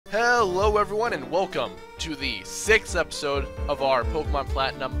Hello everyone and welcome to the 6th episode of our Pokemon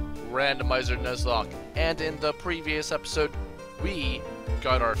Platinum Randomizer Nuzlocke. And in the previous episode, we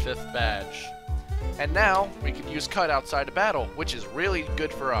got our 5th badge. And now, we can use Cut outside of battle, which is really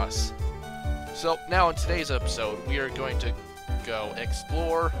good for us. So, now in today's episode, we are going to go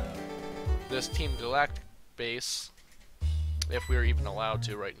explore this Team Galactic base, if we're even allowed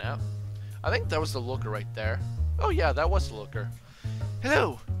to right now. I think that was the looker right there. Oh yeah, that was the looker.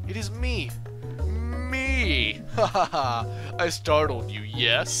 Hello, it is me. Me! Hahaha, I startled you,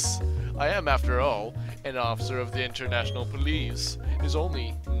 yes? I am, after all, an officer of the International Police. It is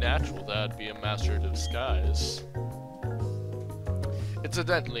only natural that I'd be a master of disguise.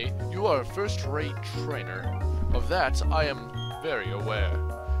 Incidentally, you are a first-rate trainer. Of that, I am very aware.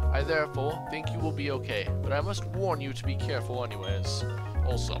 I therefore think you will be okay, but I must warn you to be careful anyways.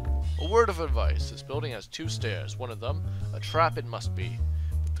 Also, a word of advice. This building has 2 stairs. One of them, a trap it must be.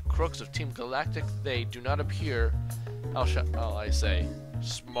 But the crooks of Team Galactic, they do not appear, I say,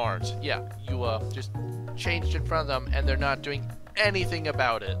 smart. Yeah, you just changed in front of them and they're not doing anything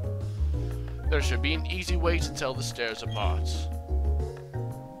about it. There should be an easy way to tell the stairs apart.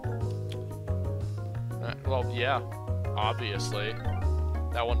 Well, yeah, obviously.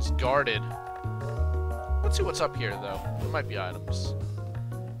 That one's guarded. Let's see what's up here, though. There might be items.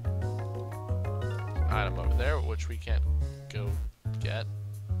 Item over there, which we can't go get.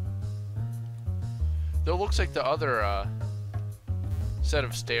 Though it looks like the other set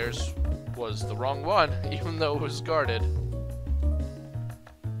of stairs was the wrong one, even though it was guarded.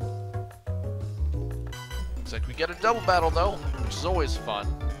 Looks like we get a double battle, though, which is always fun.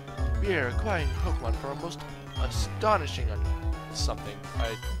 We are acquiring Pokemon for a most astonishing something.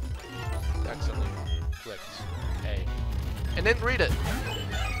 I accidentally clicked A and didn't read it.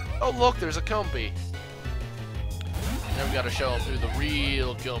 Oh look, there's a Combee. Now we gotta show them who the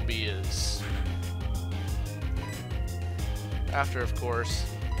real Combee is. After, of course,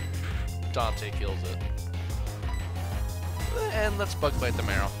 Dante kills it. And let's Bug Bite the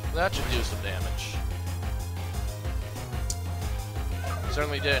Marrow. That should do some damage.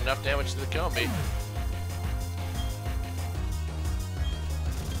 Certainly did enough damage to the Combee.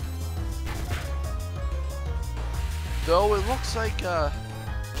 Though it looks like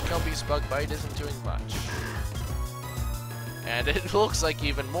Combee's Bug Bite isn't doing much. And it looks like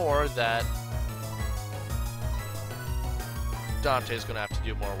even more that Dante's gonna have to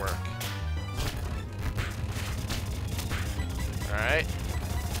do more work. Alright.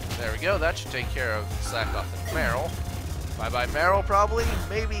 There we go, that should take care of Slackoff and Meryl. Bye-bye Meryl, probably?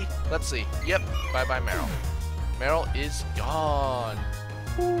 Maybe? Let's see. Yep, bye-bye Meryl. Meryl is gone.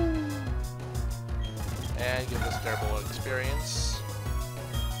 Woo. And give this terrible experience.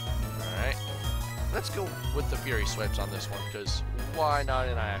 Alright. Let's go with the Fury Swipes on this one, because why not?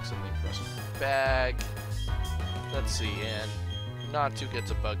 And I accidentally pressed bag. Let's see, and Natu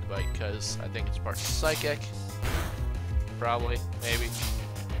gets a Bug Bite, because I think it's part Psychic. Probably, maybe,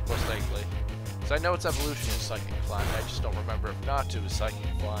 most likely. Because I know its evolution is Psychic Flying, I just don't remember if Natu is Psychic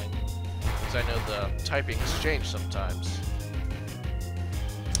Flying. Because I know the typings change sometimes.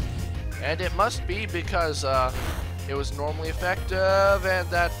 And it must be because it was normally effective, and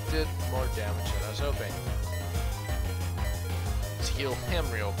that did more damage than I was hoping. Let's heal him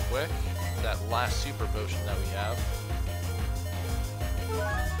real quick. That last super potion that we have.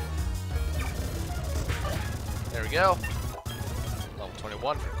 There we go. Level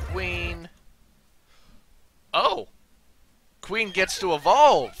 21 for Queen. Oh! Queen gets to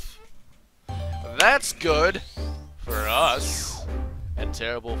evolve! That's good for us. And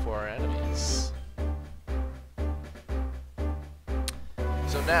terrible for our enemies.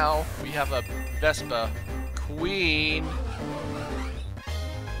 So now we have a Vespa Queen.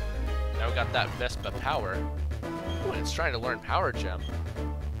 Now we got that Vespa power. Ooh, and it's trying to learn Power Gem.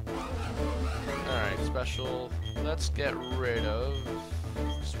 Alright, special. Let's get rid of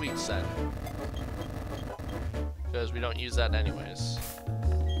Sweet Scent. Because we don't use that anyways.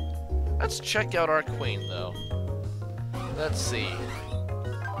 Let's check out our Queen though. Let's see.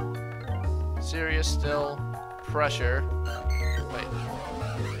 Serious still. Pressure. Wait.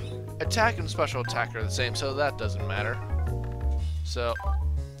 Attack and special attack are the same, so that doesn't matter. So,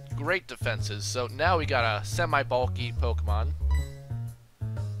 great defenses. So now we got a semi-bulky Pokemon.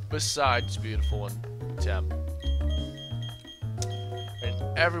 Besides Beautiful and Tem.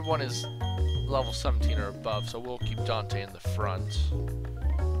 And everyone is level 17 or above, so we'll keep Dante in the front.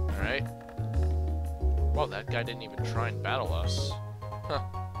 Alright. Well, that guy didn't even try and battle us. Huh.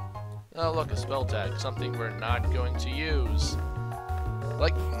 Oh, look, a spell tag. Something we're not going to use.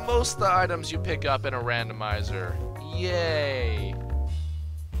 Like most of the items you pick up in a randomizer. Yay!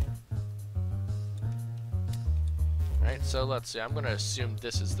 Alright, so let's see. I'm gonna assume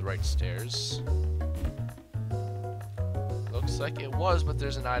this is the right stairs. Looks like it was, but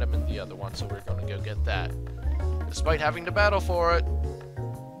there's an item in the other one, so we're gonna go get that. Despite having to battle for it.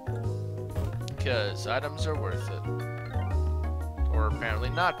 Because items are worth it. Or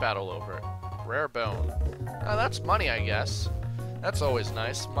apparently not battle over it. Rare bone. Oh, that's money, I guess. That's always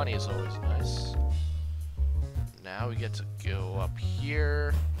nice. Money is always nice. Now we get to go up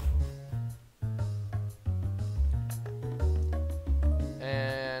here.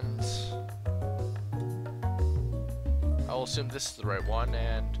 And I'll assume this is the right one.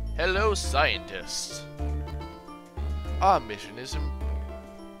 And hello, scientist. Our mission is to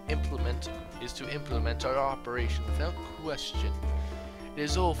implement our operation without question. It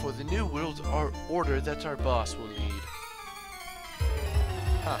is all for the new world order that our boss will lead.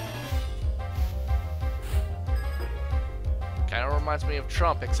 Huh. Kind of reminds me of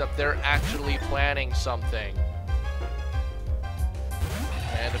Trump, except they're actually planning something.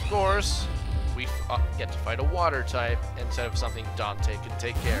 And of course, we get to fight a water type instead of something Dante can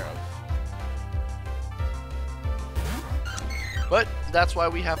take care of. But that's why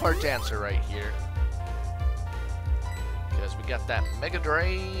we have our dancer right here. Because we got that Mega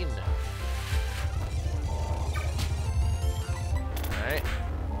Drain. Alright.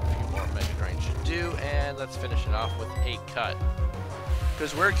 A few more Mega Drain should do. And let's finish it off with a cut.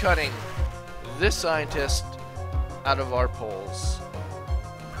 Because we're cutting this scientist out of our poles.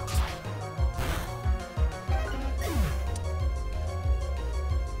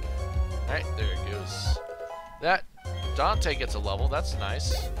 Alright, there it goes. That Dante gets a level, that's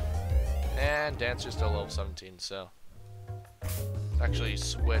nice. And Dancer's still level 17, so actually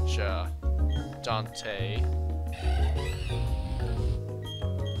switch Dante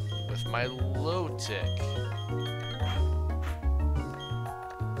with my low tick.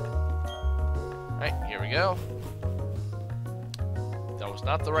 Alright, here we go. That was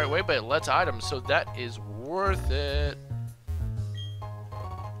not the right way, but it lets items, so that is worth it.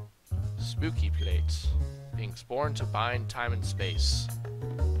 Spooky plates. Being spawned to bind time and space.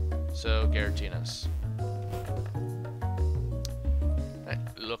 So, Garatinas.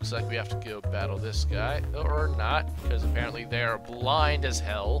 Looks like we have to go battle this guy. Or not, because apparently they are blind as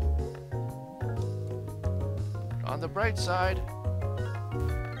hell. On the bright side,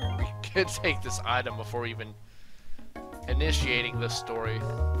 we could take this item before even initiating this story.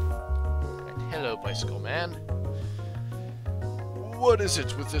 And hello, Bicycle Man. What is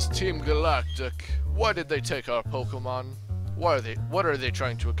it with this Team Galactic? Why did they take our Pokemon? What are they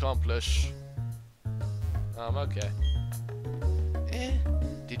trying to accomplish? Okay.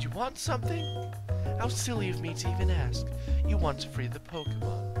 Did you want something? How silly of me to even ask. You want to free the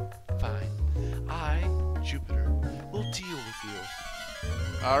Pokemon. Fine. I, Jupiter, will deal with you.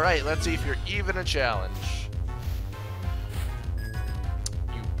 Alright, let's see if you're even a challenge.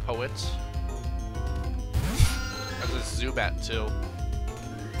 You poet. There's a Zubat, too.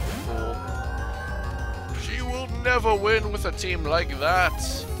 Cool. She will never win with a team like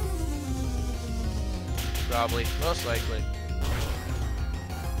that. Probably. Most likely.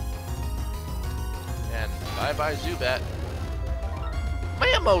 And bye-bye, Zubat.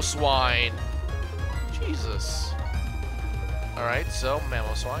 Mamoswine! Jesus. Alright, so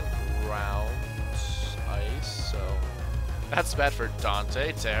Mamoswine, ground, ice, so that's bad for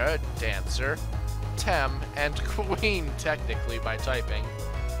Dante, Terra, Dancer, Tem, and Queen, technically, by typing.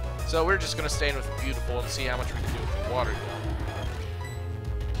 So we're just going to stay in with Beautiful and see how much we can do with the Water Gun.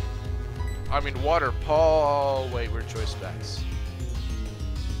 I mean, Water Paw. Wait, we're Choice Specs.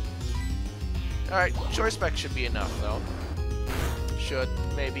 Alright, Choice Specs should be enough, though. Should,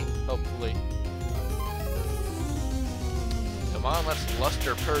 maybe, hopefully. Come on, let's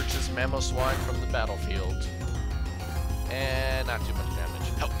Luster Purge this Mamoswine from the battlefield. And not too much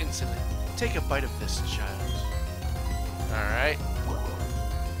damage. Oh, instantly. Take a bite of this, child. Alright.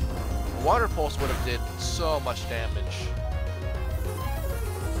 Water Pulse would have did so much damage.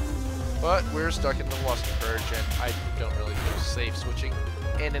 But we're stuck in the Luster Purge, and I don't really feel safe switching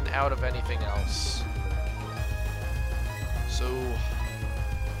in and out of anything else. So,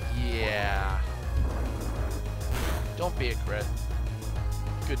 yeah. Don't be a crit.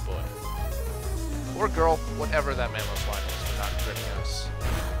 Good boy. Or girl, whatever that Mamoswine is for not critting us.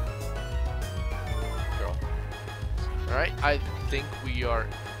 Girl. Alright, I think we are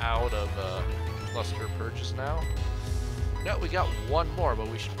out of Luster Purges now. No, we got one more, but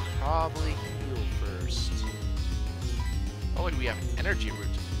we should probably heal first. Oh, and we have an energy root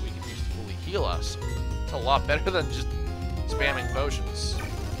we can use to fully heal us. It's a lot better than just spamming potions.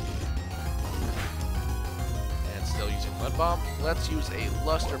 And still using Mud Bomb. Let's use a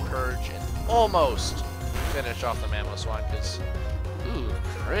Luster Purge and almost finish off the Mamoswine, because... Ooh,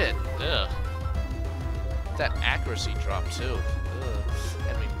 crit. Ugh. That accuracy drop, too. Ugh.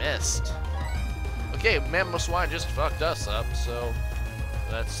 And we missed. Okay, Mamoswine just fucked us up, so...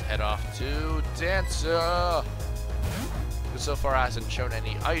 Let's head off to Dancer! But so far hasn't shown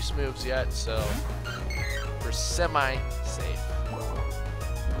any ice moves yet, so... We're semi-safe.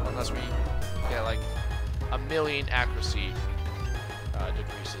 Unless we get, like, a million accuracy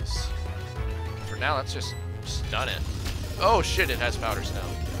decreases. For now, let's just stun it. Oh shit, it has powder snow.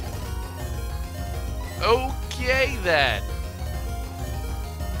 Okay then.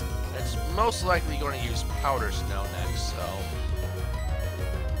 It's most likely going to use powder snow next, so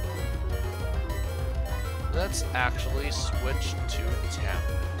let's actually switch to town.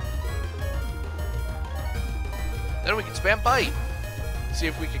 Then we can spam bite. See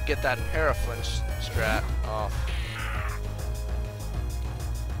if we could get that paraflinch strat off.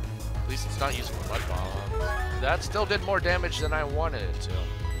 At least it's not using the mud bomb. That still did more damage than I wanted it to.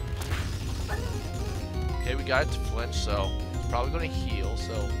 Okay, we got it to flinch, so it's probably going to heal,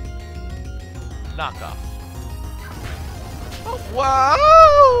 so knock off. Oh, wow!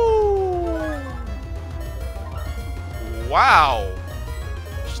 Wow!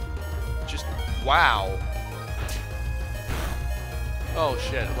 Just wow. Oh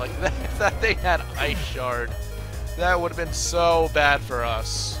shit, like that, if that thing had Ice Shard, that would have been so bad for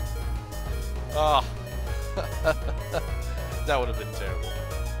us. Oh. That would have been terrible.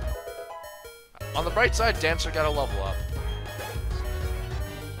 On the bright side, Dancer got a level up.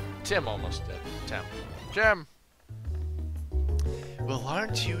 Tim almost did. Tim! Well,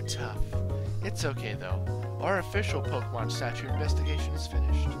 aren't you tough? It's okay though. Our official Pokemon statue investigation is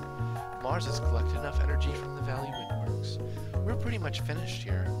finished. Mars has collected enough energy from the Valley Windworks. We're pretty much finished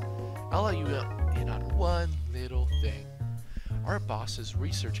here. I'll let you in on one little thing. Our boss is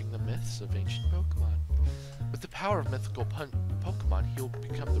researching the myths of ancient Pokemon. With the power of mythical Pokemon, he'll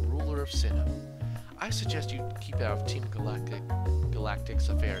become the ruler of Sinnoh. I suggest you keep out of Team Galactic's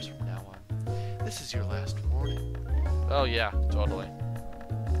affairs from now on. This is your last warning. Oh yeah, totally.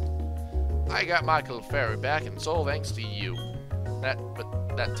 I got my Clefairy back, and it's all thanks to you. That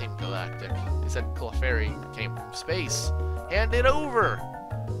Team Galactic. They said Clefairy came from space. Hand it over!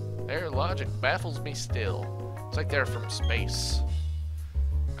 Their logic baffles me still. It's like they're from space.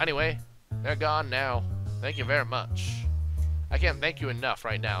 Anyway, they're gone now. Thank you very much. I can't thank you enough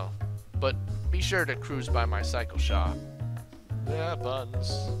right now, but be sure to cruise by my cycle shop. Yeah,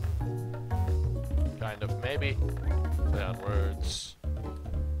 buns. Kind of, maybe. Play on words.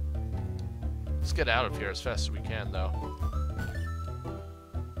 Let's get out of here as fast as we can, though.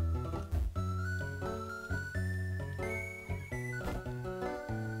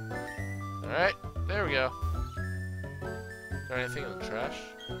 Alright, there we go. Is there anything in the trash?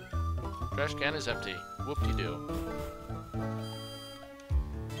 Trash can is empty. Whoop-de-doo.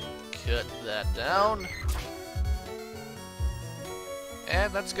 Cut that down.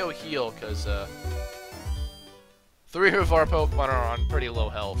 And let's go heal, because 3 of our Pokemon are on pretty low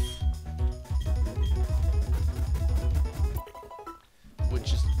health.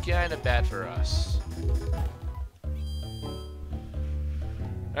 Which is kinda bad for us.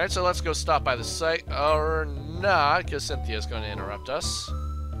 Alright, so let's go stop by the site, or not, because Cynthia's going to interrupt us.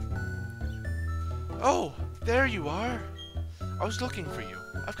 Oh, there you are! I was looking for you.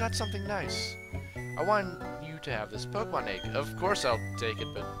 I've got something nice. I want you to have this Pokemon egg. Of course I'll take it,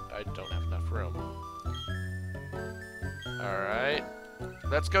 but I don't have enough room. Alright.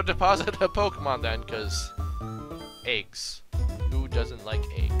 Let's go deposit a Pokemon then, because eggs. Who doesn't like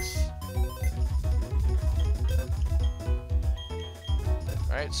eggs?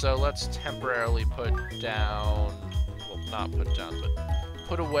 Alright, so let's temporarily put down... Well, not put down, but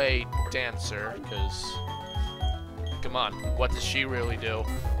put away Dancer, because... Come on, what does she really do?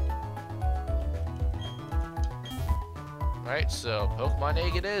 Alright, so Pokemon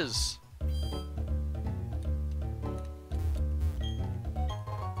Egg it is!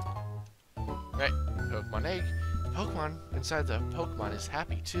 Alright, Pokemon Egg. Pokemon inside the Pokemon is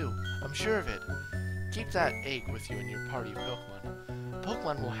happy too. I'm sure of it. Keep that egg with you in your party of Pokemon.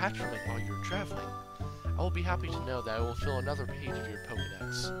 Pokemon will hatch from it while you're traveling. I will be happy to know that I will fill another page of your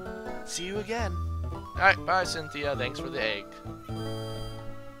Pokedex. See you again! Alright, bye Cynthia, thanks for the egg.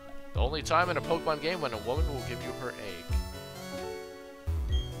 The only time in a Pokemon game when a woman will give you her egg.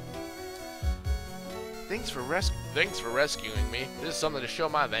 Thanks for rescuing me. This is something to show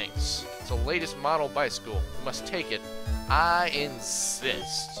my thanks. It's the latest model bicycle. You must take it. I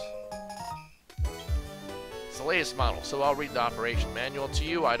insist. It's the latest model, so I'll read the operation manual to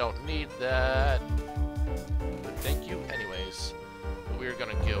you. I don't need that. But thank you anyways. We're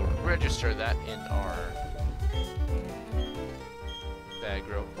gonna go register that in our bag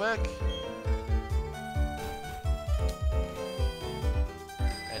real quick.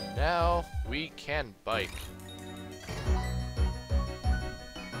 And now we can bike.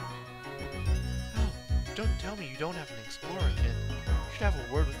 Oh, don't tell me you don't have an Explorer kit. You should have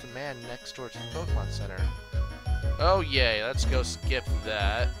a word with the man next door to the Pokemon Center. Oh yay, let's go skip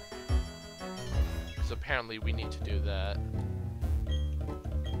that. Because apparently we need to do that.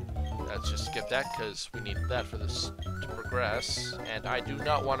 Let's just skip that because we need that for this to progress. And I do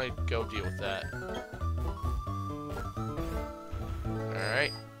not want to go deal with that.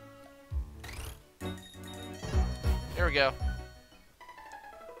 Alright. Here we go.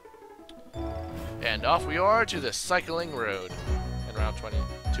 And off we are to the cycling road in round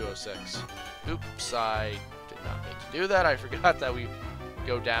 2206. Oops, I did not mean to do that. I forgot that we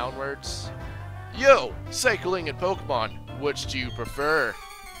go downwards. Yo! Cycling and Pokemon, which do you prefer?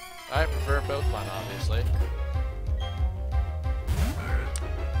 I prefer Pokemon, obviously.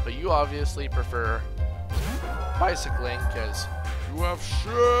 But you obviously prefer bicycling, because you have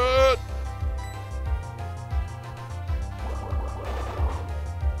shit!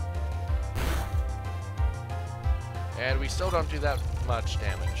 And we still don't do that much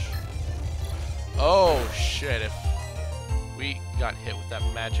damage. Oh shit, if we got hit with that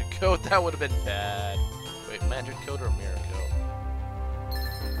magic coat, that would have been bad. Wait, magic coat or mirror coat?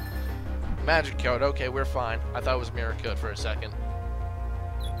 Magic coat, okay, we're fine. I thought it was mirror coat for a second.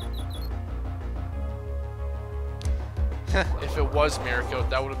 If it was mirror coat,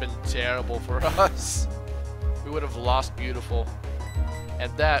 that would have been terrible for us. We would have lost beautiful.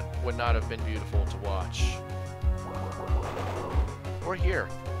 And that would not have been beautiful to watch. Or here.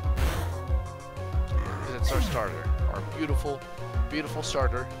 Because it's our starter. Our beautiful, beautiful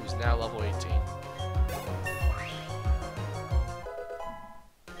starter who's now level 18.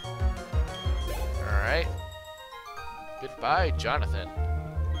 Alright. Goodbye, Jonathan.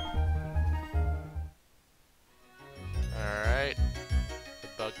 Alright. The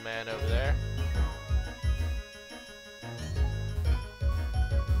bug man over there.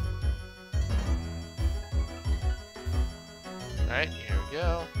 Alright, here we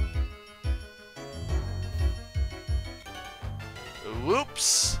go.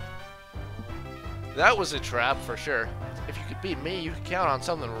 Whoops! That was a trap for sure. If you could beat me, you could count on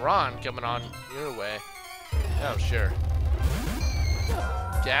something Ron coming on your way. Oh, sure.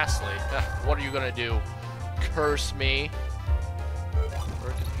 Ghastly. What are you gonna do? Curse me?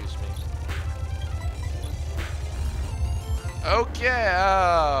 Or confuse me? Okay,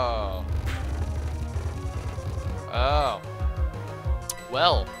 oh. Oh.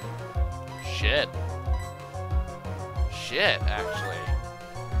 Well. Shit. Shit, actually.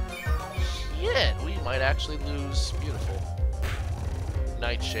 Shit, we might actually lose beautiful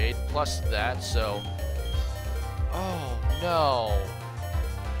Nightshade plus that, so... Oh, no.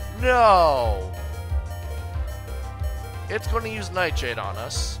 No! It's going to use Nightshade on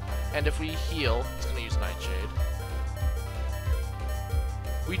us, and if we heal, it's going to use Nightshade.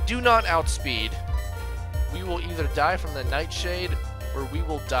 We do not outspeed. We will either die from the Nightshade, or we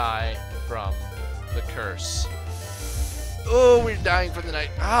will die from the curse. Oh, we're dying from the night.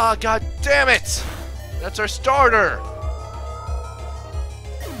 Ah, god damn it! That's our starter!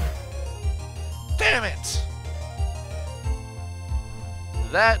 Damn it!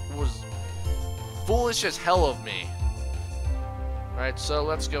 That was foolish as hell of me. Alright, so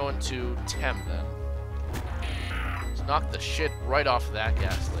let's go into Tem then. Let's knock the shit right off of that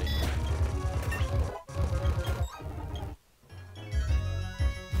Ghastly.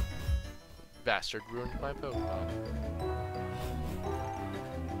 Bastard ruined my Pokemon.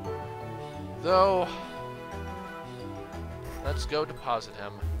 Though, let's go deposit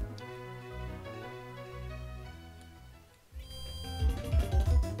him.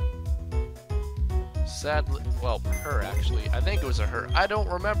 Sadly, well, her actually. I think it was a her. I don't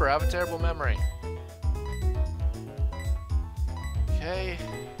remember. I have a terrible memory. Okay.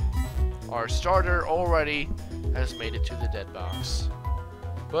 Our starter already has made it to the dead box.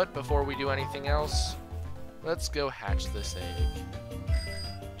 But before we do anything else, let's go hatch this egg.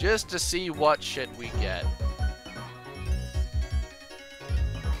 Just to see what shit we get.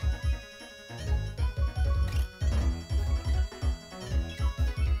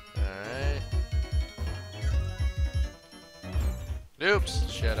 Alright. Oops!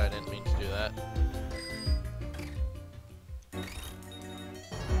 Shit, I didn't mean to do that.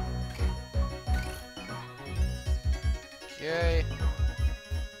 Okay.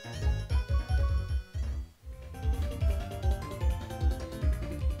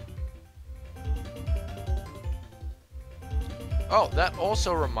 Oh, that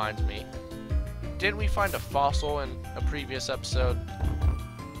also reminds me. Didn't we find a fossil in a previous episode?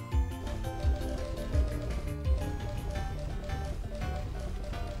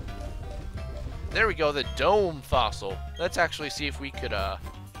 There we go, the dome fossil. Let's actually see if we could,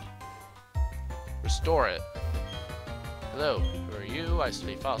 restore it. Hello, who are you? I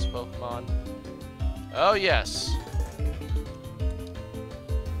study fossil Pokemon. Oh, yes.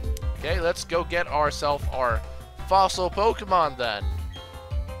 Okay, let's go get ourselves our fossil Pokemon then.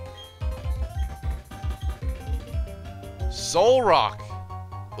 Solrock.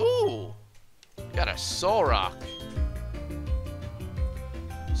 Ooh, got a Solrock.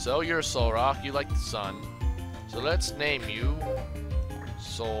 So you're a Solrock, you like the sun. So let's name you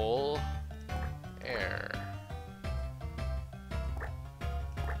Soul Air.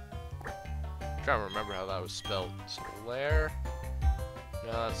 I'm trying to remember how that was spelled. Solaire?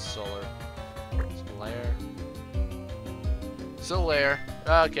 No, that's Solar. Solaire. Solaire.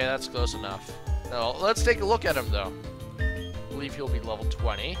 Okay, that's close enough. Now, let's take a look at him though. I believe he'll be level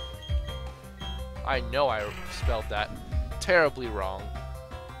 20. I know I spelled that terribly wrong.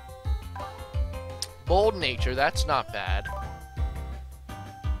 Bold nature, that's not bad.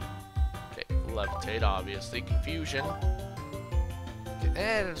 Okay, levitate, obviously. Confusion. Okay,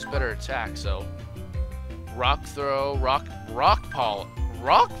 and it's better attack, so. Rock throw, rock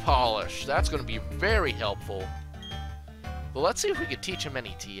polish. That's going to be very helpful. But let's see if we can teach him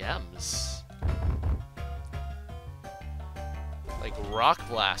any TMs. Like rock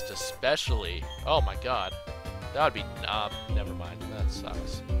blast, especially. Oh my god, that would be. Never mind. That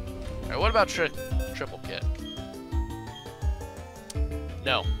sucks. Alright, what about triple kick?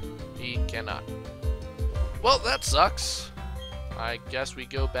 No, he cannot. Well, that sucks. I guess we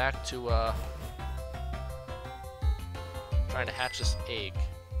go back to trying to hatch this egg.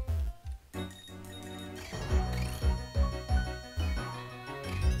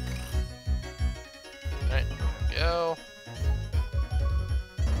 Alright, there we go.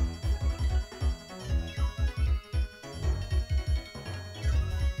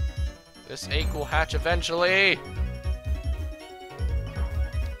 This egg will hatch eventually. It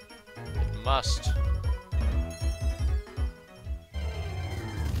must.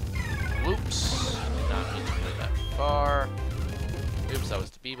 Whoops. Did not mean to go that far. Oops, that was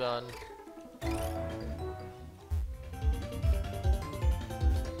the B-bun.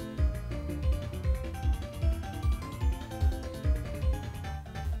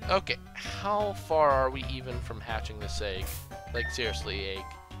 Okay, how far are we even from hatching this egg? Like, seriously, egg.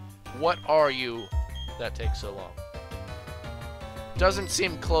 What are you that takes so long? Doesn't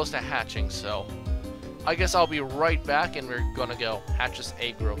seem close to hatching, so I guess I'll be right back and we're gonna go hatch this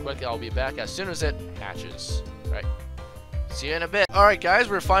egg real quick. I'll be back as soon as it hatches. Right. See you in a bit. Alright guys,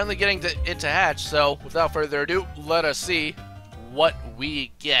 we're finally getting it to hatch, so without further ado, let us see what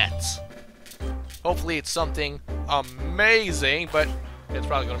we get. Hopefully it's something amazing, but it's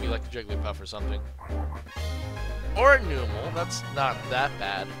probably gonna be like a Jigglypuff or something. Or a Numel, that's not that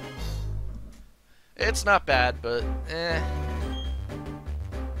bad. It's not bad, but eh.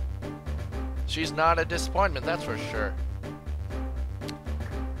 She's not a disappointment, that's for sure.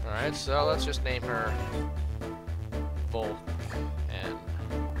 Alright, so let's just name her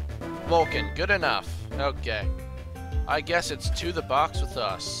Vulcan. Good enough. Okay. I guess it's to the box with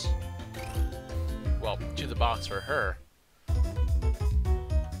us. Well, to the box for her.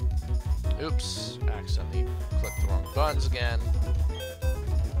 Oops, accidentally clicked the wrong buttons again.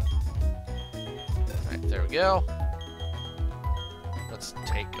 Alright, there we go. Let's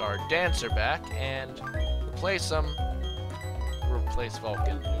take our dancer back and replace him. Replace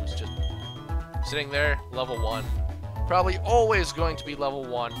Vulcan, who's just sitting there, level 1. Probably always going to be level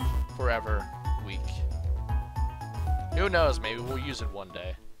 1 forever weak. Who knows, maybe we'll use it one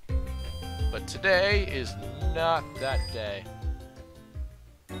day. But today is not that day.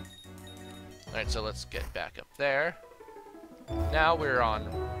 Alright, so let's get back up there. Now we're on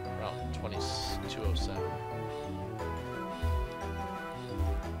Route 2207.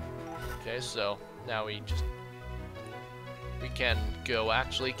 Okay, so now we can go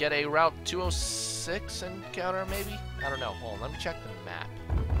actually get a Route 206 encounter, maybe? I don't know. Hold on, let me check the map.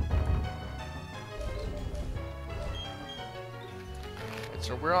 Right,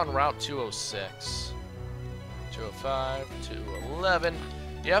 so we're on Route 206. 205, 211.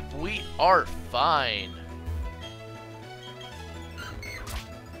 Yep, we are fine.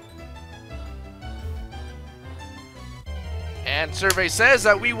 And survey says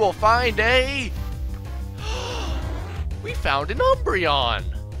that we will find a... We found an Umbreon!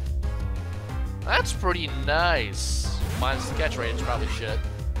 That's pretty nice. Minus the catch rate, it probably should.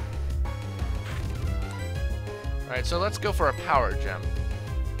 Alright, so let's go for a power gem.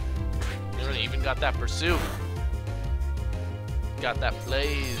 We even got that pursuit. Got that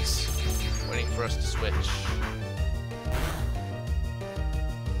blaze. Waiting for us to switch.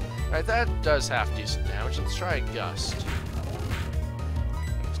 Alright, that does half decent damage. Let's try a gust.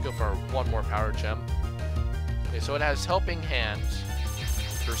 Let's go for one more power gem. Okay, so it has helping hand,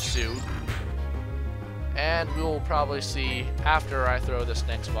 pursuit, and we will probably see after I throw this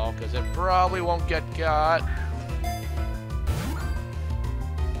next ball, because it probably won't get got.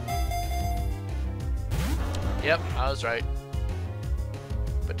 Yep, I was right.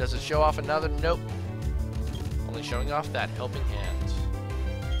 But does it show off another? Nope. Only showing off that helping hand.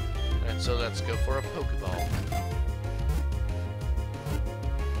 Alright, so let's go for a Pokeball.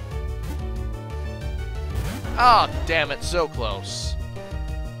 Ah, oh, damn it, so close.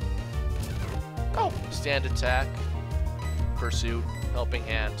 Oh, stand attack, pursuit, helping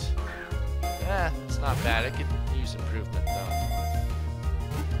hand. It's not bad. It could use improvement though.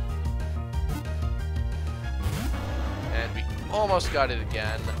 And we almost got it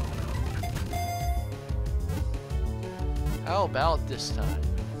again. How about this time?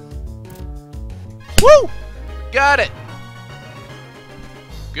 Woo! Got it!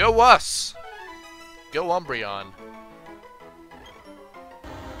 Go us! Go Umbreon.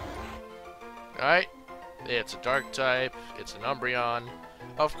 Alright, it's a dark type, it's an Umbreon.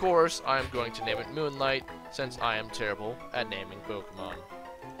 Of course, I'm going to name it Moonlight, since I am terrible at naming Pokemon.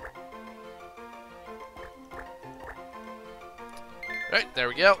 Alright, there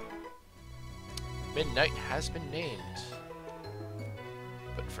we go. Midnight has been named.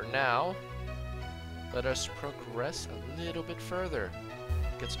 But for now, let us progress a little bit further.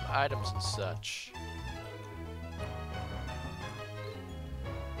 Get some items and such.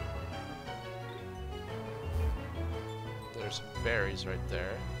 There's some berries right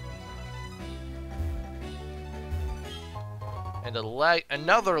there. And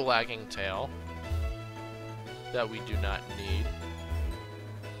another lagging tail that we do not need.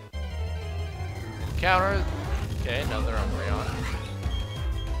 Encounter. Okay, another Umbreon.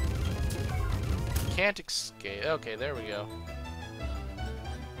 Can't escape. Okay, there we go.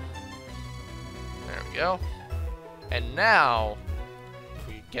 There we go. And now, if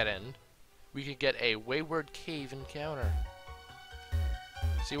we get in, we could get a Wayward Cave encounter.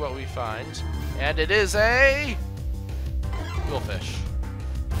 See what we find. And it is a Quillfish.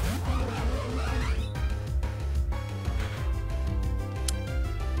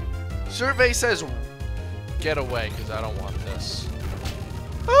 Survey says get away, because I don't want this.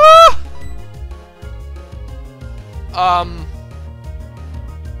 Ah!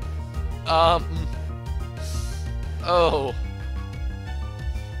 Oh.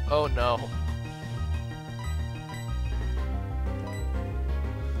 Oh no.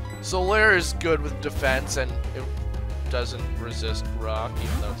 Solaire is good with defense, and it doesn't resist rock,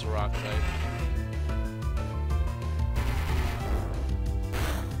 even though it's a rock type.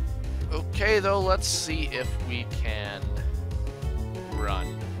 Okay, though, let's see if we can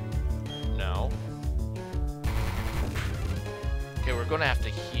run. No. Okay, we're gonna have to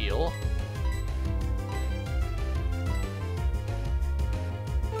heal.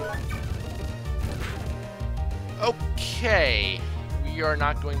 Okay. We are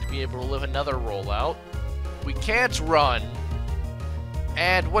not going to be able to live another rollout. We can't run.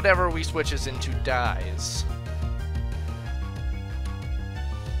 And whatever we switches into dies.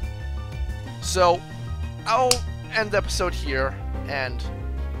 So, I'll end the episode here, and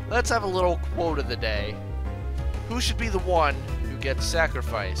let's have a little quote of the day. Who should be the one who gets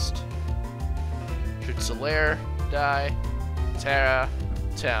sacrificed? Should Solaire die, Terra,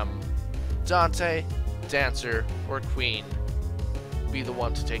 Tem, Dante, Dancer, or Queen be the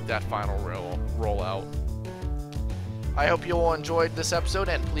one to take that final rollout? I hope you all enjoyed this episode,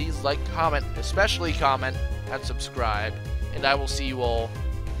 and please like, comment, especially comment, and subscribe, and I will see you all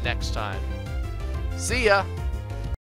next time. See ya!